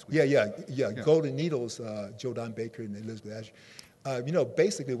guys. Yeah. Golden Needles, Joe Don Baker and Elizabeth Ashley.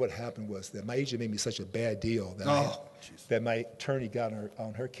 Basically what happened was that my agent made me such a bad deal that my attorney got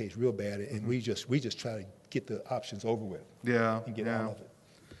on her case real bad, and we just tried to get the options over with. And get out of it.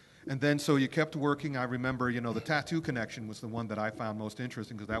 And then so you kept working. I remember, the Tattoo Connection was the one that I found most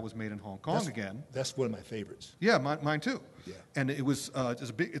interesting because that was made in Hong Kong again. That's one of my favorites. Yeah, mine too. Yeah. And it was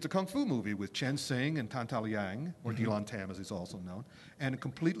it's a kung fu movie with Chen Sing and Tan Tao Liang, or Dilan Tam as he's also known, and a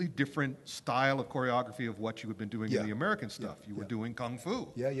completely different style of choreography of what you had been doing in the American stuff. You were doing kung fu.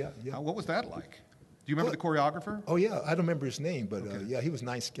 Yeah. What was that like? Do you remember the choreographer? Oh yeah, I don't remember his name, but he was a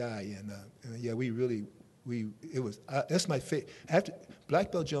nice guy, and that's my favorite. After Black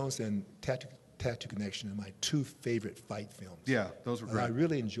Belt Jones and Tattoo Connection are my 2 favorite fight films. Yeah, those were great. I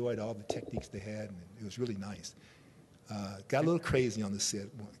really enjoyed all the techniques they had, and it was really nice. Got a little crazy on the set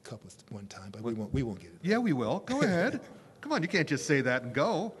one time, but we won't get it. Yeah, we will. Go ahead. Come on, you can't just say that and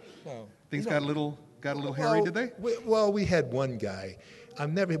go. Well, Things got a little hairy, did they? We had one guy.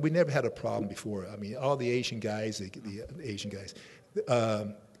 We never had a problem before. I mean, all the Asian guys, the Asian guys,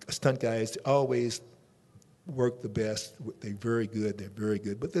 stunt guys, always work the best. They're very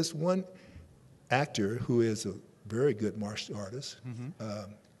good. But there's one actor who is a very good martial artist,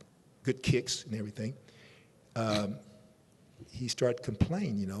 good kicks and everything. He started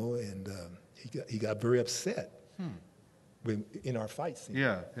complaining, and he got very upset in our fight scene.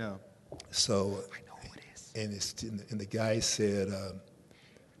 Yeah. So I know who it is. And the guy said,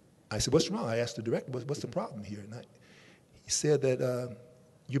 I said, "What's wrong?" I asked the director, "What's the problem here?" And he said that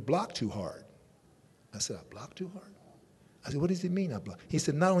you block too hard. I said, "I block too hard?" I said, "What does it mean I block?" He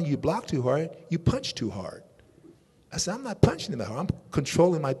said, "Not only you block too hard, you punch too hard." I said, "I'm not punching them that hard. I'm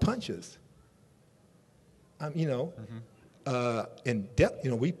controlling my punches."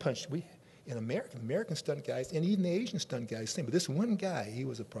 In American stunt guys, and even the Asian stunt guys, same. But this one guy, he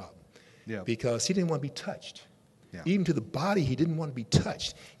was a problem. Yeah. Because he didn't want to be touched. Yeah. Even to the body, he didn't want to be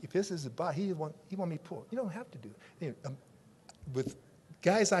touched. If this is the body, he want me to pull. You don't have to do it. With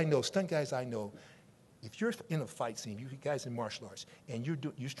guys I know, stunt guys I know, if you're in a fight scene, you guys in martial arts, and you're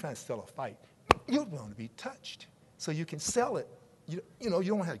trying to sell a fight, you don't want to be touched. So you can sell it. You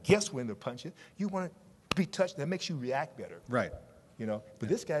don't have to guess when to punch it. You want to be touched. That makes you react better. Right. But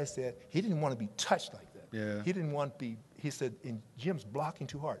this guy said he didn't want to be touched like that. Yeah. He didn't want to be. He said, Jim's blocking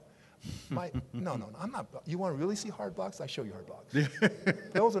too hard. No, I'm not. You want to really see hard blocks? I show you hard blocks.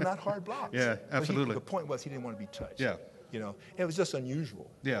 Those are not hard blocks. Yeah, absolutely. The point was he didn't want to be touched. Yeah. It was just unusual.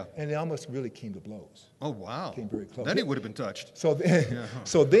 Yeah. And it almost really came to blows. Oh wow. Came very close. Then he would have been touched. So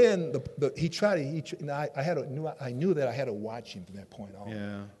then, he tried. I knew that I had to watch him from that point on.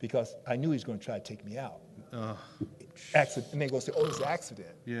 Yeah. Because I knew he was going to try to take me out. Accident, and they go say, "Oh, it's an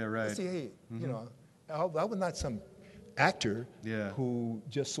accident." Yeah, right. I say, hey, I was not some actor who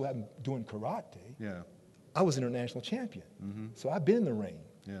just so happened doing karate. Yeah. I was international champion, so I've been in the ring.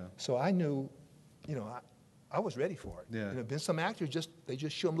 Yeah. So I knew, I was ready for it. Yeah. Been some actors they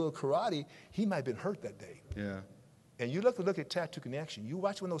just show him a little karate. He might have been hurt that day. Yeah. And you look at Tattoo Connection. You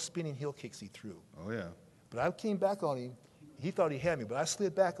watch when those spinning heel kicks he threw. Oh yeah. But I came back on him. He thought he had me, but I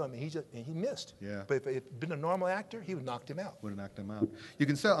slid back on him, and he missed. Yeah. But if it had been a normal actor, he would have knocked him out. Would have knocked him out. You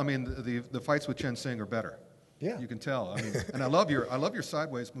can tell. I mean, the fights with Chen Sing are better. Yeah. You can tell. I mean, and I love your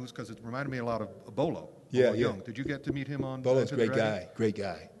sideways moves because it reminded me a lot of Bolo. Yeah, Bolo yeah. Young. Did you get to meet him on? Bolo's a Enter the great Dragon? guy. Great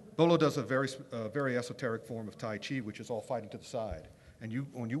guy. Bolo does a very esoteric form of Tai Chi, which is all fighting to the side. And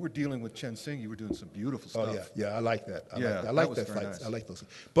when you were dealing with Chen Sing, you were doing some beautiful stuff. Oh yeah, I like that. I that like was that very fight. nice. I like those.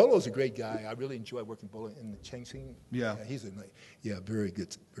 Bolo's a great guy. I really enjoy working with Bolo in the Cheng Sing. Yeah. He's very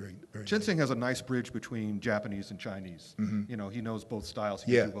good. Very Chen nice. Sing has a nice bridge between Japanese and Chinese. Mm-hmm. You know, he knows both styles.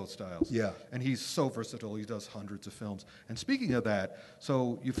 He Yeah. can do both styles. Yeah. And he's so versatile. He does hundreds of films. And speaking of that,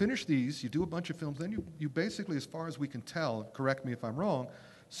 so you finish these, you do a bunch of films, then you basically, as far as we can tell, correct me if I'm wrong,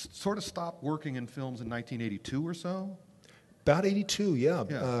 sort of stopped working in films in 1982 or so? About 82, yeah.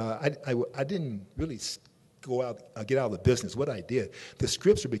 Yeah. I didn't really go out, get out of the business. What I did, the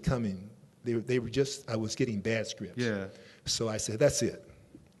scripts were becoming, they were just, I was getting bad scripts. Yeah. So I said, that's it,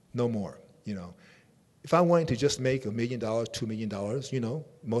 no more, you know. If I wanted to just make $1 million, $2 million, you know,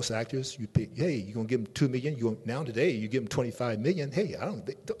 most actors, you pick, hey, you're gonna give them $2 million. Now today, you give them $25 million. Hey, I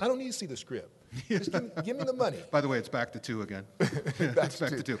don't need to see the script. Just give me the money. By the way, it's back to 2 again. It's back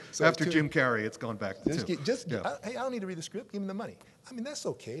to 2. So After 2. Jim Carrey, it's gone back to 2. Hey, I don't need to read the script. Give me the money. I mean, that's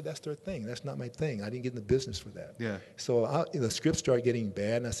okay. That's their thing. That's not my thing. I didn't get in the business for that. Yeah. So the script started getting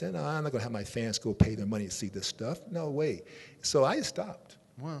bad, and I said, no, I'm not going to have my fans go pay their money to see this stuff. No way. So I stopped.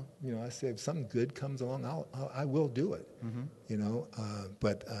 Wow. You know, I said, if something good comes along, I will do it. Mm-hmm. You know,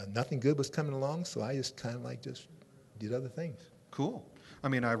 but nothing good was coming along, so I just kind of like just did other things. Cool. I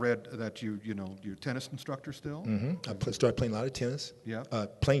mean, I read that you're a tennis instructor still. Mm-hmm. I started playing a lot of tennis. Yeah.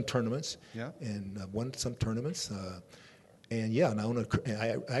 Playing tournaments. Yeah. And won some tournaments. And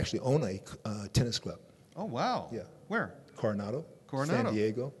I actually own a tennis club. Oh wow. Yeah. Where? Coronado. Coronado. San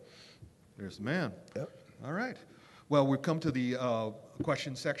Diego. There's the man. Yep. All right. Well, we've come to the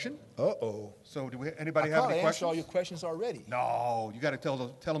question section. Uh-oh. So, anybody have any I answered questions? all your questions already. No, you got to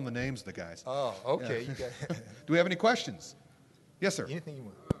tell them the names of the guys. Oh, okay. Yeah. Do we have any questions? Yes, sir. Anything you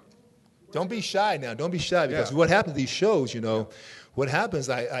want. Don't be shy now. Don't be shy because Yeah. what happens to these shows, you know, what happens,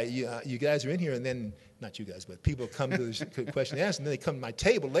 you guys are in here and then, not you guys, but people come to the question and answer, and then they come to my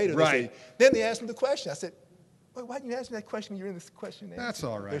table later. Right. Then they ask me the question. I said, well, why didn't you ask me that question when you're in this question and answer? That's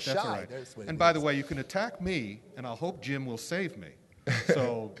all right. They're That's shy. all right. That's what And it by is. the way, you can attack me, and I'll hope Jim will save me.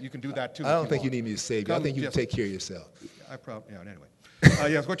 So you can do that too. I don't think you need me to save you. I think you can take care of yourself. I probably. Yeah. Anyway.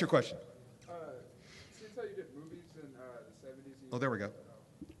 Yes. What's your question? Since how you did movies in the 70s. Oh, there we go.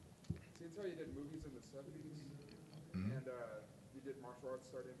 Since how you did movies in the 70s, and you did martial arts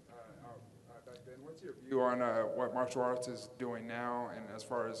starting out back then, what's your view on what martial arts is doing now, and as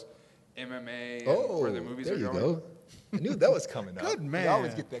far as MMA and where the movies there are you going? go. I knew that was coming up. Good man. You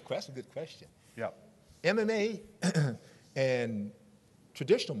always get that question. Good question. Yeah. MMA and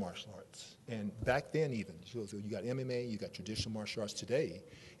traditional martial arts, and back then even. So you got MMA, you got traditional martial arts today,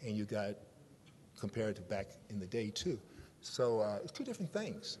 and you got compared to back in the day too. So it's two different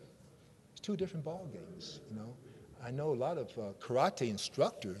things. It's two different ball games. You know, I know a lot of karate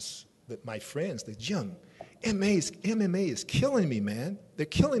instructors that my friends, the Jim, MMA is killing me, man. They're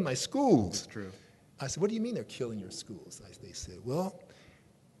killing my schools. That's true. I said, what do you mean they're killing your schools? They said, well,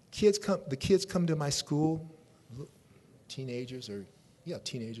 the kids come to my school, teenagers,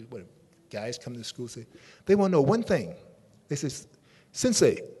 whatever, guys come to the school, say, they want to know one thing. They say,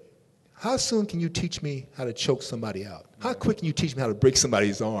 Sensei, how soon can you teach me how to choke somebody out? How quick can you teach me how to break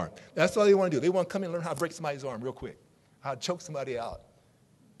somebody's arm? That's all they want to do. They want to come in and learn how to break somebody's arm real quick, how to choke somebody out,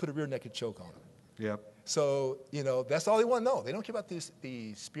 put a rear naked choke on them. Yep. So, you know, that's all they want to know. They don't care about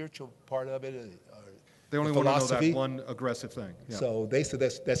the spiritual part of it. They only want to know that one aggressive thing. Yeah. So they said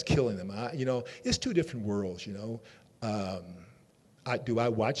that's killing them. You know, it's two different worlds, you know. Do I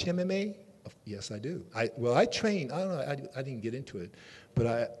watch MMA? Yes, I do. I trained, I don't know, I didn't get into it,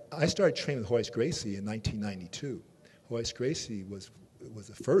 but I started training with Horace Gracie in 1992. Horace Gracie was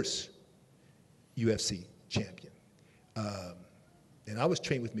the first UFC champion. And I was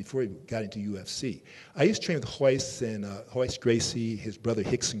trained with him before he got into UFC. I used to train with Horace Gracie, his brother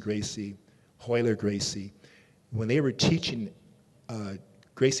Hickson Gracie, Hoyler Gracie, when they were teaching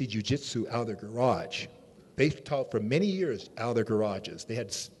Gracie Jiu-Jitsu out of their garage. They taught for many years out of their garages. They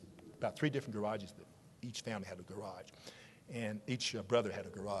had about 3 different garages. Each family had a garage, and each brother had a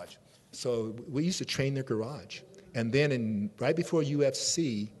garage. So we used to train their garage. And then right before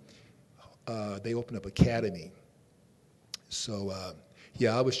UFC, they opened up Academy. So,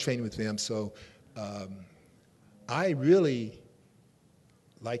 I was training with them. So I really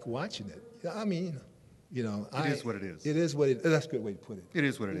like watching it. I mean, You know, It is what it is. It is what it. That's a good way to put it. It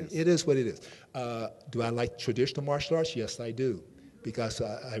is what it is. It is what it is. Do I like traditional martial arts? Yes, I do, because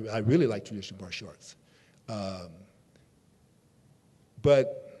I really like traditional martial arts.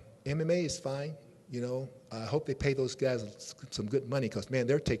 But MMA is fine. You know, I hope they pay those guys some good money, because man,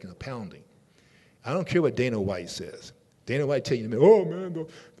 they're taking a pounding. I don't care what Dana White says. Dana White tell you, oh man, the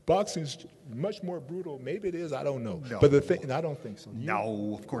boxing's much more brutal. Maybe it is. I don't know. No. But the thing, I don't think so.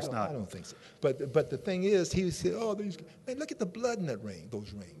 No, of course not. I don't think so. But the thing is, he said, oh, man, look at the blood in that ring.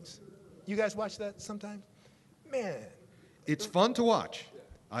 Those rings. You guys watch that sometimes? Man, It's fun to watch.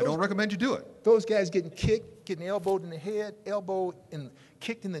 I don't recommend you do it. those guys getting kicked, getting elbowed in the head,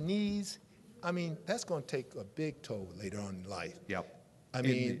 kicked in the knees. I mean, that's going to take a big toll later on in life. Yep. I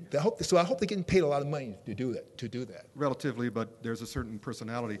mean, I hope they're getting paid a lot of money to do that. Relatively, but there's a certain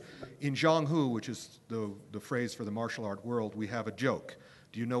personality. In Zhanghu, which is the phrase for the martial art world, we have a joke.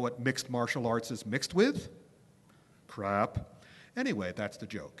 Do you know what mixed martial arts is mixed with? Crap. Anyway, that's the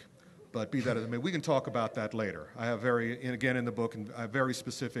joke. But be that as it may, we can talk about that later. I have again in the book, I have very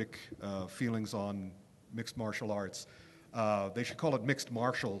specific feelings on mixed martial arts. They should call it mixed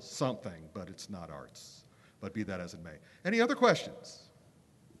martial something, but it's not arts. But be that as it may. Any other questions?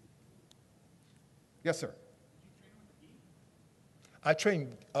 Yes, sir. I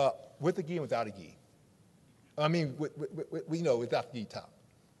train with a gi and without a gi. I mean, without the gi top.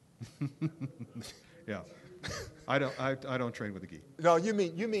 Yeah. I don't train with a gi. No, you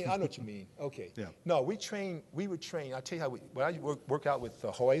mean, I know what you mean. Okay. Yeah. No, we would train, I'll tell you how when I work out with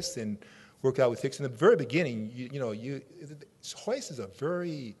Hoist and work out with Hicks, in the very beginning, Hoist is a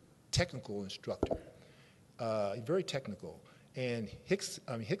technical instructor, very technical. And Hickson's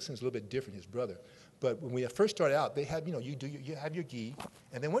a little bit different, his brother. But when we first started out, they had, you have your gi,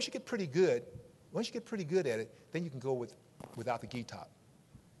 and then once you get pretty good at it, then you can go without the gi top.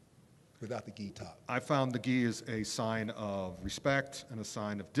 Without the gi top. I found the gi is a sign of respect and a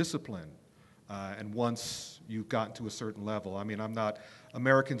sign of discipline. And once you've gotten to a certain level, I mean,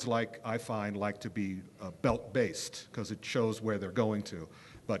 Americans I find like to be belt-based because it shows where they're going to.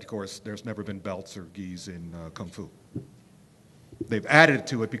 But of course, there's never been belts or gis in Kung Fu. They've added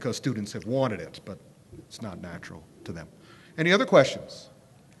to it because students have wanted it, but it's not natural to them. Any other questions?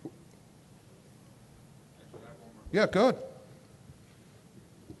 Yeah, good.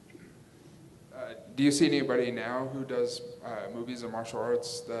 Do you see anybody now who does movies and martial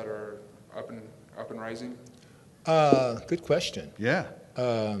arts that are up and rising? Good question. Yeah.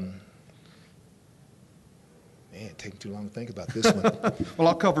 Man, taking too long to think about this one. Well,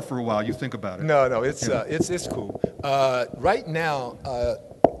 I'll cover for a while. You think about it. No, it's cool. Right now,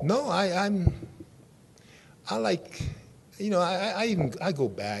 no, I like, I go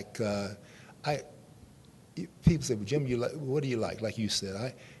back. People say, well, Jim, what do you like? Like you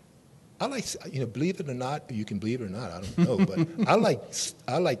said, I like, believe it or not, you can believe it or not, I don't know, but I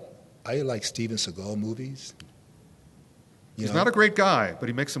like Steven Seagal movies. He's not a great guy, but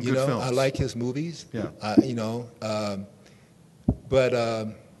he makes some good films. I like his movies. Yeah.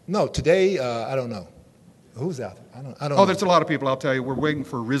 No, today, I don't know. Who's out there? I don't know. There's a lot of people, I'll tell you. We're waiting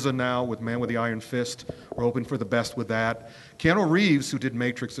for RZA now with Man with the Iron Fist. We're hoping for the best with that. Keanu Reeves, who did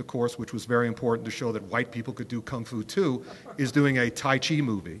Matrix, of course, which was very important to show that white people could do Kung Fu too, is doing a Tai Chi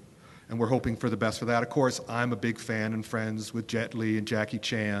movie. And we're hoping for the best for that. Of course, I'm a big fan and friends with Jet Li and Jackie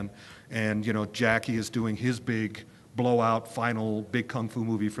Chan. And, Jackie is doing his big blowout final big Kung Fu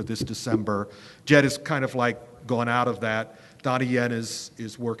movie for this December. Jet is kind of gone out of that. Donnie Yen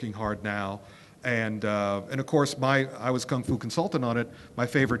is working hard now. And of course, I was Kung Fu consultant on it. My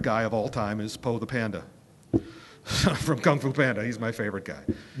favorite guy of all time is Po the Panda. From Kung Fu Panda, he's my favorite guy.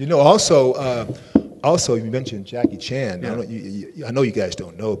 Also, you mentioned Jackie Chan. Yeah. I know you guys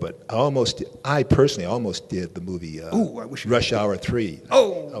don't know, but I personally almost did the movie Rush Hour 3.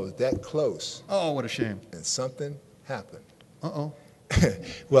 Oh! I was that close. Oh, what a shame. And something happened. Uh-oh.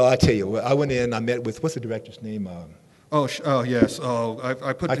 Well, I tell you, I went in, I met with, what's the director's name? Yes.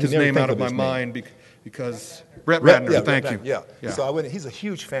 I put his name out of my mind because Brett Ratner. Thank you. Yeah. So I went in. He's a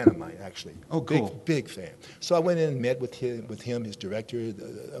huge fan of mine, actually. Oh, cool. Big fan. So I went in and met with him, his director.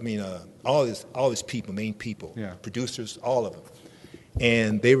 All his people, main people, producers, all of them,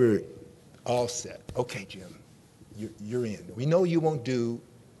 and they were all set. Okay, Jim, you're in. We know you won't do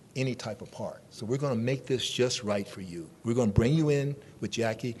any type of part, so we're going to make this just right for you. We're going to bring you in with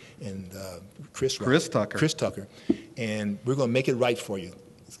Jackie and Chris Tucker, and we're going to make it right for you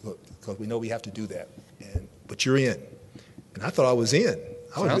because we know we have to do that. But you're in, and I thought I was in.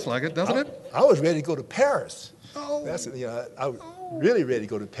 Sounds like it, doesn't it? I was ready to go to Paris. Oh. I was really ready to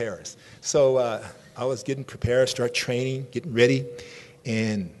go to Paris. So I was getting prepared, start training, getting ready,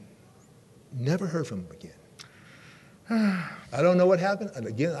 and Never heard from him again. I don't know what happened. And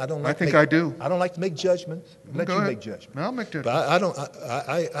again, I don't like. I think I do. I don't like to make judgments. Let Go you ahead. make judgments. I'll make judgments. But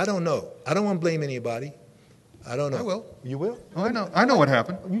I don't know. I don't want to blame anybody. I don't know. I will. You will? Oh, I know. I know what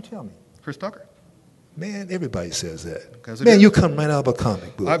happened. You tell me. Chris Tucker. Man, everybody says that. 'Cause it Man, is. you come right out of a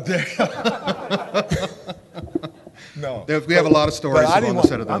comic book. No. We have a lot of stories But I on didn't the want-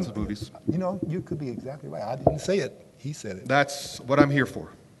 set of those I'm- movies. You know, you could be exactly right. I didn't say it. He said it. That's what I'm here for.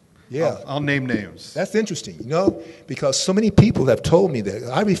 Yeah. I'll name names. That's interesting, you know, because so many people have told me that.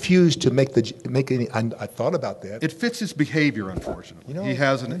 I refuse to make any. I thought about that. It fits his behavior, unfortunately. You know,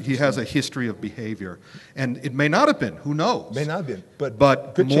 he has a history of behavior, and it may not have been. Who knows? May not have been, but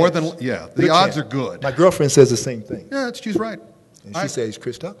But more than the Good odds chance. are good. My girlfriend says the same thing, Yeah, she's right. and she says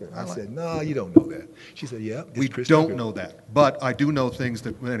Chris Tucker. I said, no, you don't know that. She said, yeah, it's We Chris don't Tucker. know that, but I do know things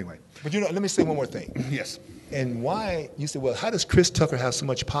that. Well, anyway, But you know, let me say one more thing. yes. And why you said, well, how does Chris Tucker have so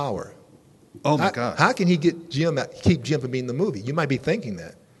much power? Oh my God. How can he keep Jim from being in the movie? You might be thinking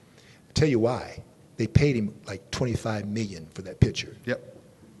that. I'll tell you why. They paid him like $25 million for that picture. Yep.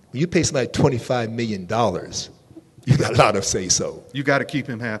 When you pay somebody $25 million, you got a lot of say so. You got to keep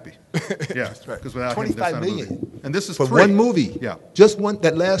him happy. Yeah, That's right. because without him, that's $25 not a million. movie. And this is For 3. one movie. Yeah. Just one,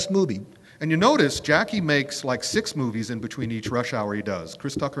 that last movie. And you notice Jackie makes like 6 movies in between each rush hour he does.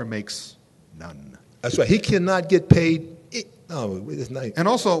 Chris Tucker makes none. That's right. He cannot get paid. No, it's not. And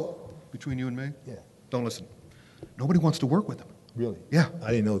also, between you and me, Yeah. don't listen. Nobody wants to work with him. Really? Yeah. I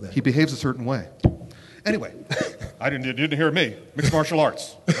didn't know that. He behaves a certain way. Anyway, you didn't hear me. Mixed martial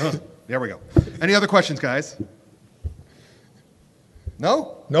arts. There we go. Any other questions, guys?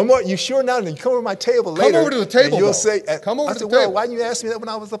 No? No more. You sure now? You come over to my table later. over to the table, And you'll though. say, Come over I to said, the well, table. why didn't you ask me that when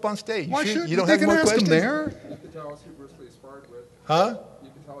I was up on stage? Why should you don't they have can more ask questions? him there? You can tell us who Bruce Lee sparred with. Huh? You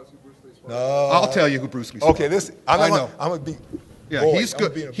can tell us who Bruce Lee sparred No. I'll tell you who Bruce Lee is. Okay, I know. I'm going to be. Yeah, Boyd. he's I'm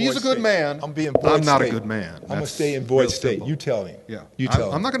good. being He's a Boyd good State. man. I'm being Boyd I'm not a State. good man. I'm going to That's stay in Boyd real State. simple. You tell him. Yeah. You tell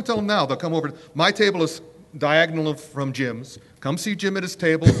him. I'm not going to tell him now. They'll come over. My table is diagonal from Jim's. Come see Jim at his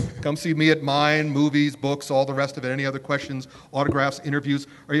table. Come see me at mine, movies, books, all the rest of it. Any other questions, autographs, interviews?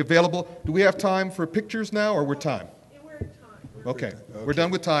 Are you available? Do we have time for pictures now, or we're time? We're in time. Okay. We're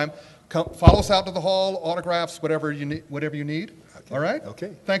done with time. Come, follow us out to the hall, autographs, whatever you need. Whatever you need. Okay. All right?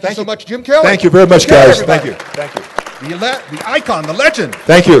 Okay. Thank you so much, Jim Kelly. Thank you very much, Okay, guys. Thank everybody. you. Thank you. The icon, the legend.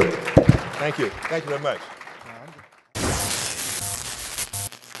 Thank you. Thank you. Thank you very much.